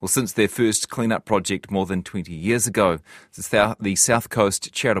Well, since their first clean-up project more than 20 years ago, the South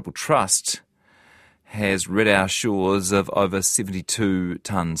Coast Charitable Trust has rid our shores of over 72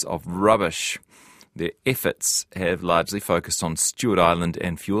 tonnes of rubbish. Their efforts have largely focused on Stewart Island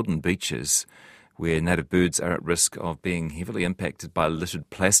and Fiordland beaches, where native birds are at risk of being heavily impacted by littered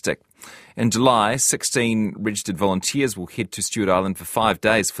plastic. In July, 16 registered volunteers will head to Stewart Island for 5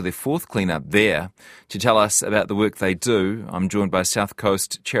 days for their fourth clean-up there. To tell us about the work they do, I'm joined by South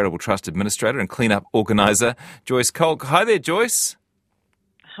Coast Charitable Trust Administrator and clean-up organiser, Joyce Kolk. Hi there, Joyce.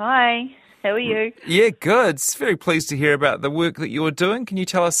 Hi, how are you? Yeah, good. Very pleased to hear about the work that you're doing. Can you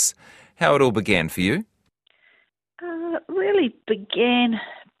tell us how it all began for you? Really began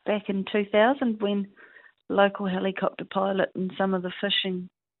back in 2000 when local helicopter pilot and some of the fishing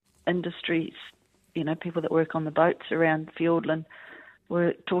industries, people that work on the boats around Fiordland,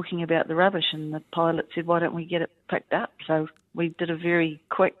 were talking about the rubbish, and the pilot said, why don't we get it picked up? So we did a very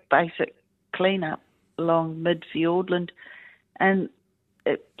quick, basic clean-up along mid-Fiordland, and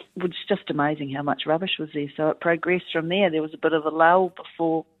it was just amazing how much rubbish was there. So it progressed from there. There was a bit of a lull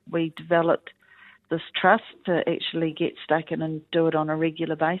before we developed this trust to actually get stuck in and do it on a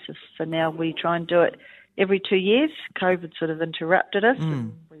regular basis. So now we try and do it every 2 years. COVID sort of interrupted us.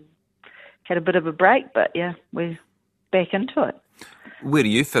 And we had a bit of a break, but yeah, we're back into it. Where do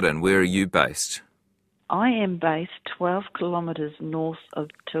you fit in? Where are you based? I am based 12 kilometres north of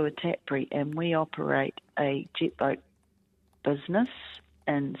Tuatapere, and we operate a jet boat business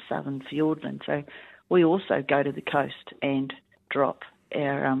in southern Fiordland. So we also go to the coast and drop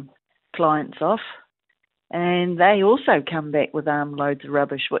our clients off, and they also come back with armloads of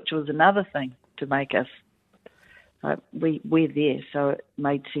rubbish, which was another thing to make us we're there, so it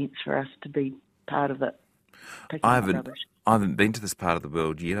made sense for us to be part of it. I haven't been to this part of the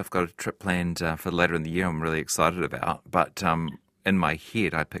world yet. I've got a trip planned for later in the year I'm really excited about, but in my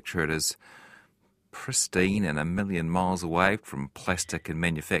head I picture it as pristine and a million miles away from plastic and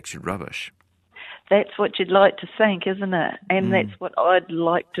manufactured rubbish. That's what you'd like to think, isn't it? And that's what I'd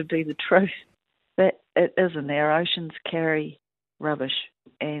like to be the truth. That it isn't. Our oceans carry rubbish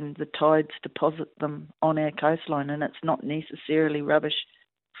and the tides deposit them on our coastline, and it's not necessarily rubbish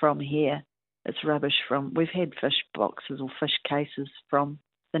from here. It's rubbish from, we've had fish boxes or fish cases from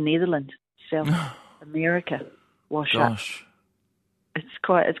the Netherlands, South America, wash up.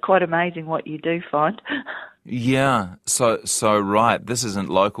 It's quite amazing what you do find. Yeah, so right, this isn't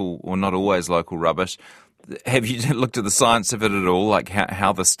local or not always local rubbish. Have you looked at the science of it at all, like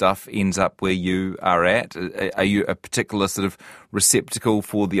how the stuff ends up where you are at? Are you a particular sort of receptacle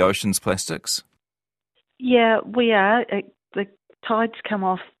for the ocean's plastics? Yeah, we are. The tides come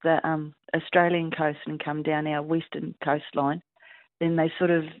off the Australian coast and come down our western coastline. Then they sort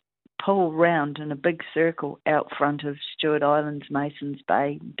of pull round in a big circle out front of Stewart Island's Masons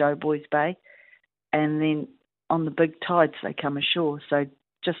Bay, Doughboys Bay, and then on the big tides they come ashore. So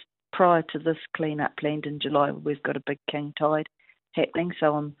just prior to this clean-up planned in July, we've got a big king tide happening.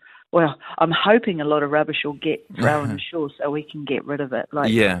 So I'm hoping a lot of rubbish will get thrown ashore so we can get rid of it.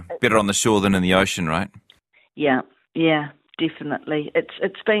 Better on the shore than in the ocean, right? Yeah, definitely.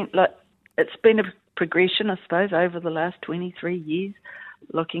 It's been a progression, I suppose, over the last 23 years,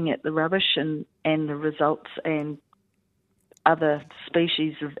 looking at the rubbish and the results and other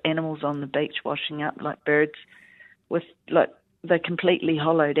species of animals on the beach washing up, like birds, with they're completely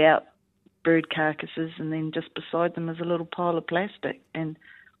hollowed out bird carcasses, and then just beside them is a little pile of plastic. And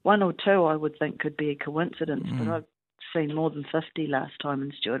one or two I would think could be a coincidence, but I've seen more than 50 last time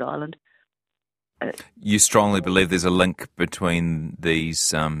in Stewart Island. You strongly believe there's a link between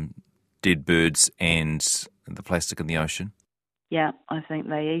these dead birds and the plastic in the ocean? Yeah, I think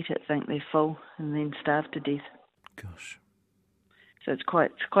they eat it, think they're full, and then starve to death. Gosh. So it's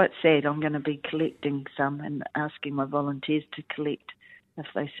quite sad. I'm going to be collecting some and asking my volunteers to collect if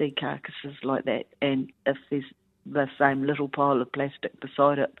they see carcasses like that, and if there's the same little pile of plastic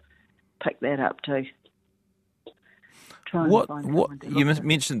beside it, pick that up too. What you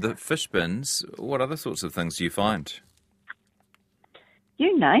mentioned the fish bins. What other sorts of things do you find?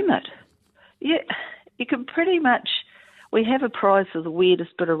 You name it. You can pretty much. We have a prize for the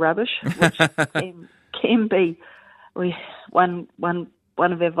weirdest bit of rubbish, which can be. One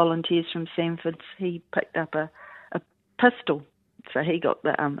of our volunteers from Sanford's, he picked up a pistol, so he got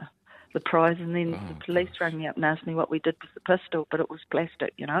the prize, and then the police rang me up and asked me what we did with the pistol, but it was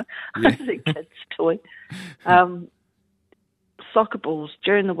plastic, Yeah. It's a kid's toy. Soccer balls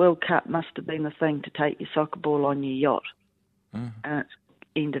during the World Cup must have been the thing to take your soccer ball on your yacht, and it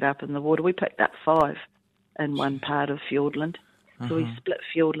ended up in the water. We picked up 5 in one part of Fiordland, so we split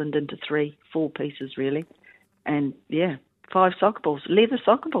Fiordland into 4 pieces really. And 5 soccer balls, leather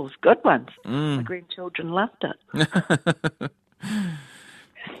soccer balls, good ones. My grandchildren loved it.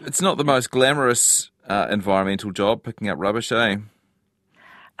 It's not the most glamorous environmental job, picking up rubbish, eh?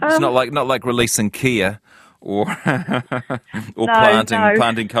 It's not like releasing Kia or or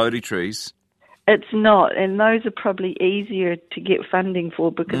planting Cody trees. It's not, and those are probably easier to get funding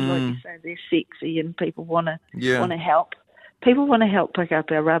for because, like you say, they're sexy and people want to help. People want to help pick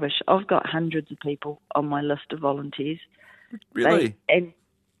up our rubbish. I've got hundreds of people on my list of volunteers. Really? And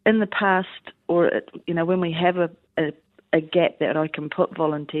in the past, or when we have a gap that I can put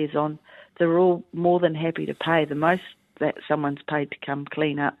volunteers on, they're all more than happy to pay. The most that someone's paid to come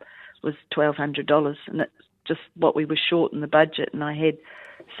clean up was $1,200, and it's just what we were short in the budget, and I had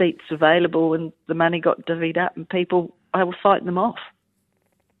seats available and the money got divvied up and I was fighting them off.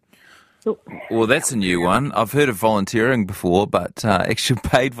 Well, that's a new one. I've heard of volunteering before, but actual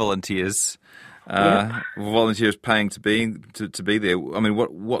paid volunteers, volunteers paying to be there. I mean,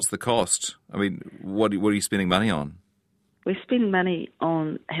 what's the cost? I mean, what are you spending money on? We spend money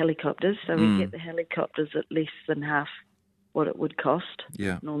on helicopters, so we get the helicopters at less than half what it would cost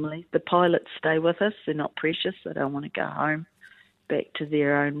normally. The pilots stay with us. They're not precious. They don't want to go home back to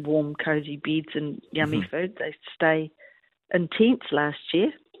their own warm, cosy beds and yummy food. They stay in tents last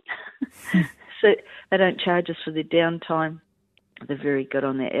year. So they don't charge us for their downtime. They're very good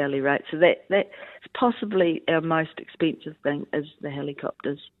on their hourly rate. So that's possibly our most expensive thing is the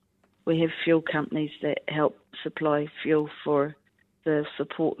helicopters. We have fuel companies that help supply fuel for the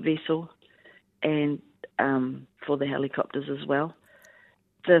support vessel and for the helicopters as well.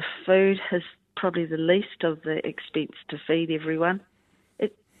 The food is probably the least of the expense to feed everyone.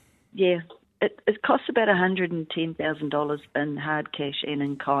 It costs about $110,000 in hard cash and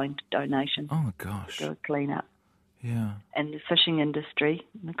in kind donations. Oh gosh! To clean up. Yeah. And the fishing industry,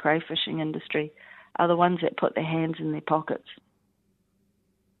 the crayfishing industry, are the ones that put their hands in their pockets,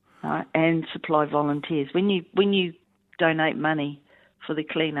 and supply volunteers. When you donate money for the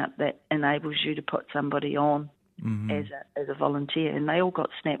cleanup, that enables you to put somebody on as a volunteer, and they all got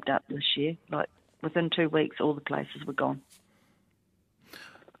snapped up this year. Like within 2 weeks, all the places were gone.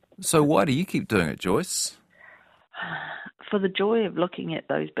 So why do you keep doing it, Joyce? For the joy of looking at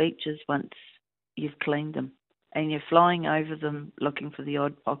those beaches once you've cleaned them, and you're flying over them looking for the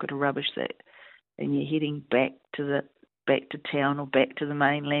odd pocket of rubbish and you're heading back to town or back to the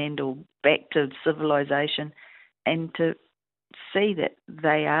mainland or back to civilization, and to see that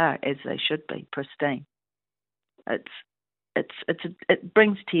they are as they should be, pristine. It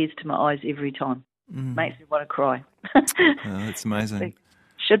brings tears to my eyes every time. Makes me want to cry. That's amazing. It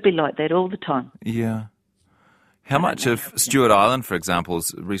should be like that all the time. Yeah. How much of Stewart Island, for example,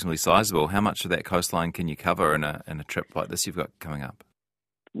 is reasonably sizable? How much of that coastline can you cover in a trip like this you've got coming up?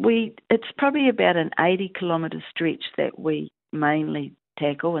 It's probably about an 80-kilometre stretch that we mainly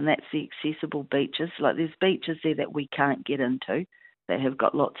tackle, and that's the accessible beaches. Like there's beaches there that we can't get into that have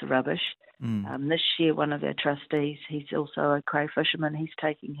got lots of rubbish. This year, one of our trustees, he's also a cray fisherman, he's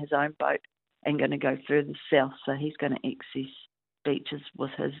taking his own boat and going to go further south, so he's going to access beaches with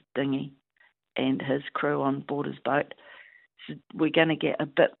his dinghy and his crew on board his boat. So we're going to get a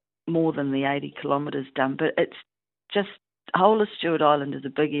bit more than the 80 kilometres done, but it's just, whole of Stewart Island is a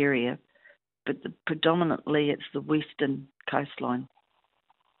big area, but predominantly it's the western coastline,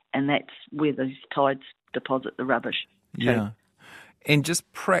 and that's where those tides deposit the rubbish. Yeah. And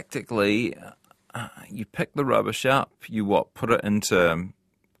just practically, you pick the rubbish up, put it into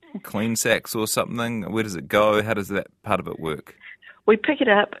clean sacks or something? Where does it go? How does that part of it work? We pick it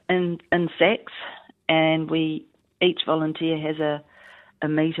up in sacks, and each volunteer has a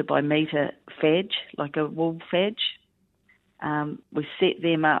metre by metre fadge, like a wool fadge. We set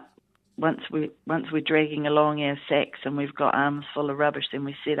them up once we're dragging along our sacks and we've got arms full of rubbish. Then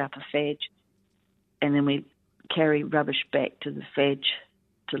we set up a fadge, and then we carry rubbish back to the fadge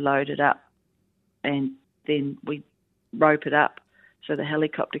to load it up, and then we rope it up so the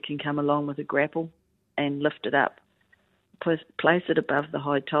helicopter can come along with a grapple and lift it up, place it above the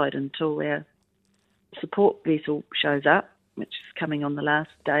high tide until our support vessel shows up, which is coming on the last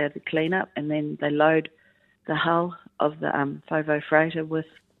day of the cleanup, and then they load the hull of the Fovo freighter with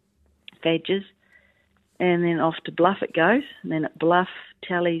fadges, and then off to Bluff it goes, and then at Bluff,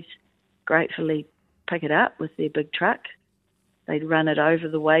 tallies gratefully pick it up with their big truck. They run it over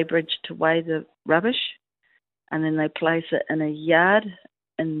the weighbridge to weigh the rubbish, and then they place it in a yard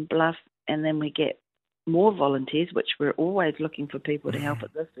in Bluff, and then we get more volunteers, which we're always looking for people to help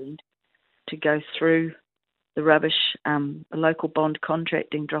at this end, to go through the rubbish. The local bond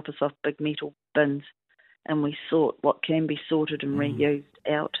contracting drop us off big metal bins, and we sort what can be sorted and reused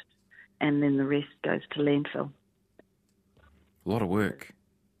out, and then the rest goes to landfill. A lot of work.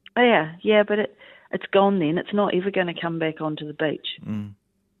 Yeah, but it's gone then. It's not ever going to come back onto the beach. Mm.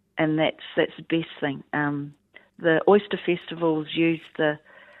 And that's the best thing. The oyster festivals use the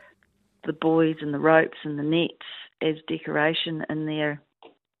buoys and the ropes and the nets as decoration in there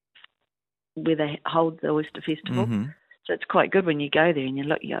where they hold the oyster festival. Mm-hmm. So it's quite good when you go there and you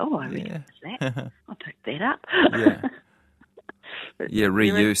look, I recognise that. I'll take that up. Yeah. Yeah,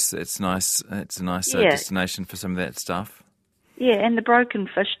 reuse. It's nice. It's a nice destination for some of that stuff. Yeah, and the broken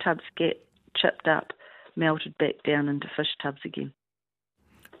fish tubs get chipped up, melted back down into fish tubs again.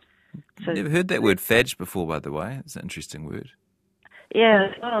 So, never heard that word fadge before, by the way. It's an interesting word. Yeah,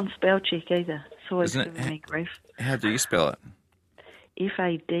 it's not on spell check either. It's always Isn't it? giving me grief. How do you spell it?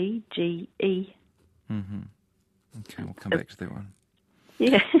 Fadge. Mm-hmm. Okay, we'll come back to that one.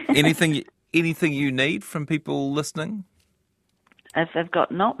 Yeah. Anything you need from people listening? If they've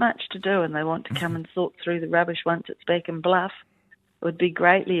got not much to do and they want to come and sort through the rubbish once it's back in Bluff, it would be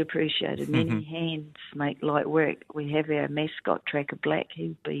greatly appreciated. Many hands make light work. We have our mascot, Tracker Black.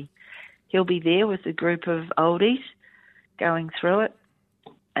 He'll be there with a group of oldies going through it,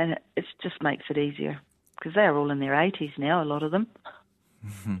 and it just makes it easier because they're all in their 80s now, a lot of them.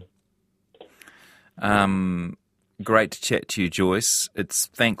 Great to chat to you, Joyce. It's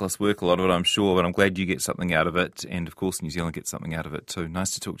thankless work, a lot of it, I'm sure, but I'm glad you get something out of it, and of course New Zealand gets something out of it too. Nice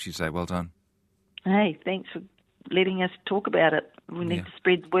to talk to you today. Well done. Hey, thanks for letting us talk about it. We need to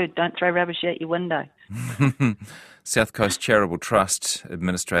spread the word. Don't throw rubbish out your window. South Coast Charitable Trust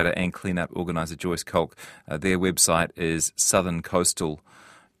Administrator and Cleanup Organiser Joyce Kolk. Their website is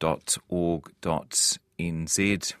southerncoastal.org.nz.